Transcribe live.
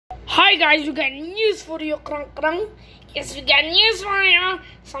Hi guys, we got news for you. Yes, we got news for you.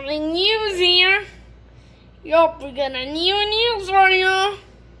 Something new here. Yup, we got a new news for you.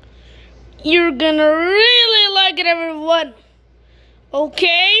 You're gonna really like it, everyone.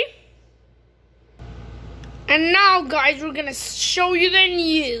 Okay? And now, guys, we're gonna show you the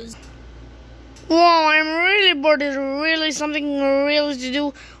news. Wow, I'm really bored. Is really something really to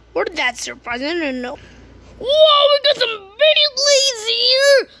do? Or that surprise? I don't know. Whoa, we got some pretty blades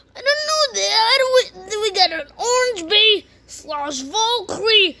here. I don't know that. We got an orange bay /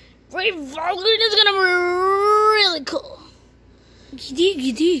 Valkyrie. Brave Valkyrie. That's gonna be really cool.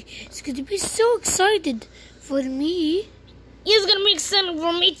 Giddy, it's gonna be so excited for me. It's gonna be exciting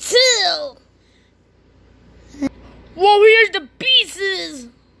for me too. Whoa, here's the pieces.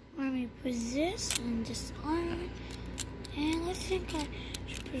 Let me put this and this on. And I think I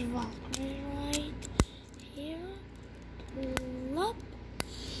should put Valkyrie right here. Pull up.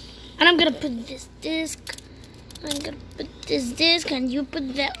 And I'm gonna put this disc. I'm gonna put this disc, and you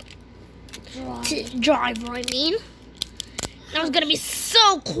put that driver. I mean, that was gonna be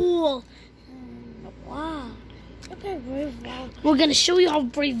so cool. Wow! Look at Brave Valkyrie. We're gonna show you how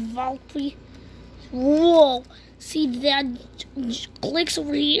Brave Valkyrie. Whoa! See that clicks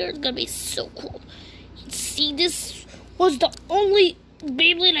over here? It's gonna be so cool. See, this was the only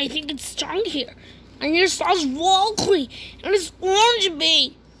Beyblade I think it's strong here. And here's Valkyrie, and it's orange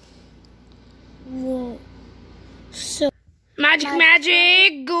bay. Whoa. So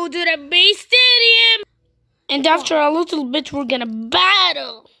magic, go to the base stadium. And after a little bit, we're gonna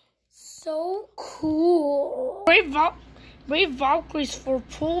battle. So cool. Brave Valkyries for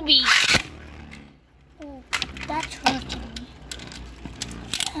Poby. Oh, that's hurting me.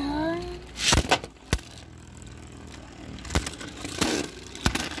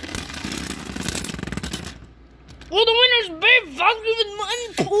 Well, the winner's Brave Valkyrie with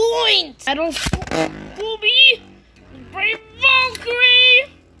 1 point. I don't Poby. Brave Valkyrie.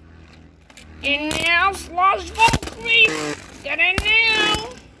 And now / Valkyrie. Got it now.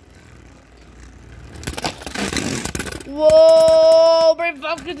 Whoa, Brave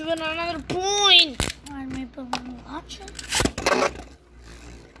Valkyrie with another point. Let me put my watch in.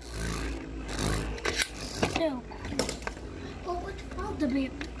 So cool. Oh, what about the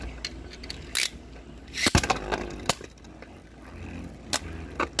baby?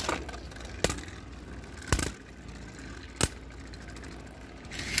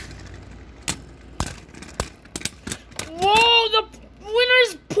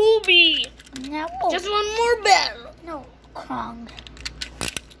 Poby. No. Just one more battle. No, Krong.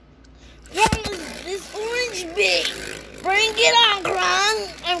 Krong is this orange big. Bring it on, Krong.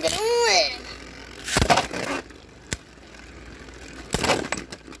 I'm gonna win.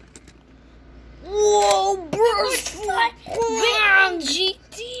 Whoa, burst one. Krong.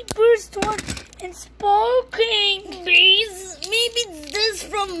 GT burst one and sparking. Maybe it's this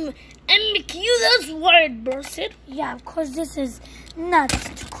from MQ. That's why it bursted. Yeah, because this is not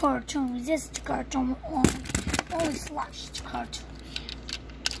the cartoon. This is the cartoon only / cartoon.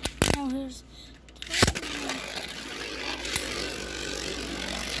 Now here's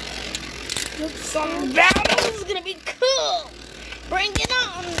some battles gonna be cool. Bring it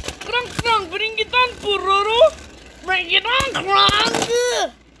on, Krong. Bring it on, Pororo. Bring it on,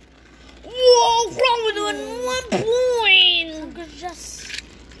 Krong. Whoa, Krong, we're doing 1 point. I'm gonna just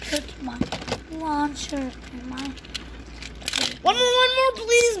put my launcher in my. One more,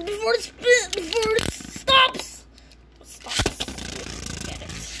 please, before it stops. Get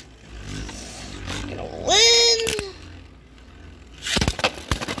it. I'm gonna win.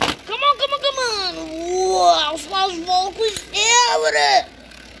 Come on. Wow, / Valkyrie's out it.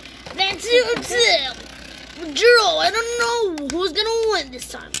 That's it. Draw. I don't know who's gonna win this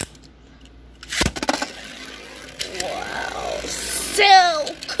time. Wow, so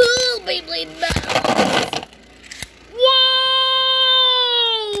cool, Beyblade battle. Whoa!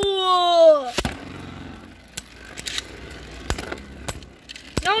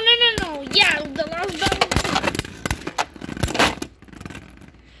 No. Yeah, the last battle.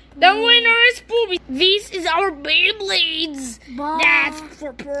 The winner is Poby. This is our Beyblades. Bye. That's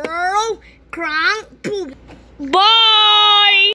for Pororo, Krong, Poby. Bye!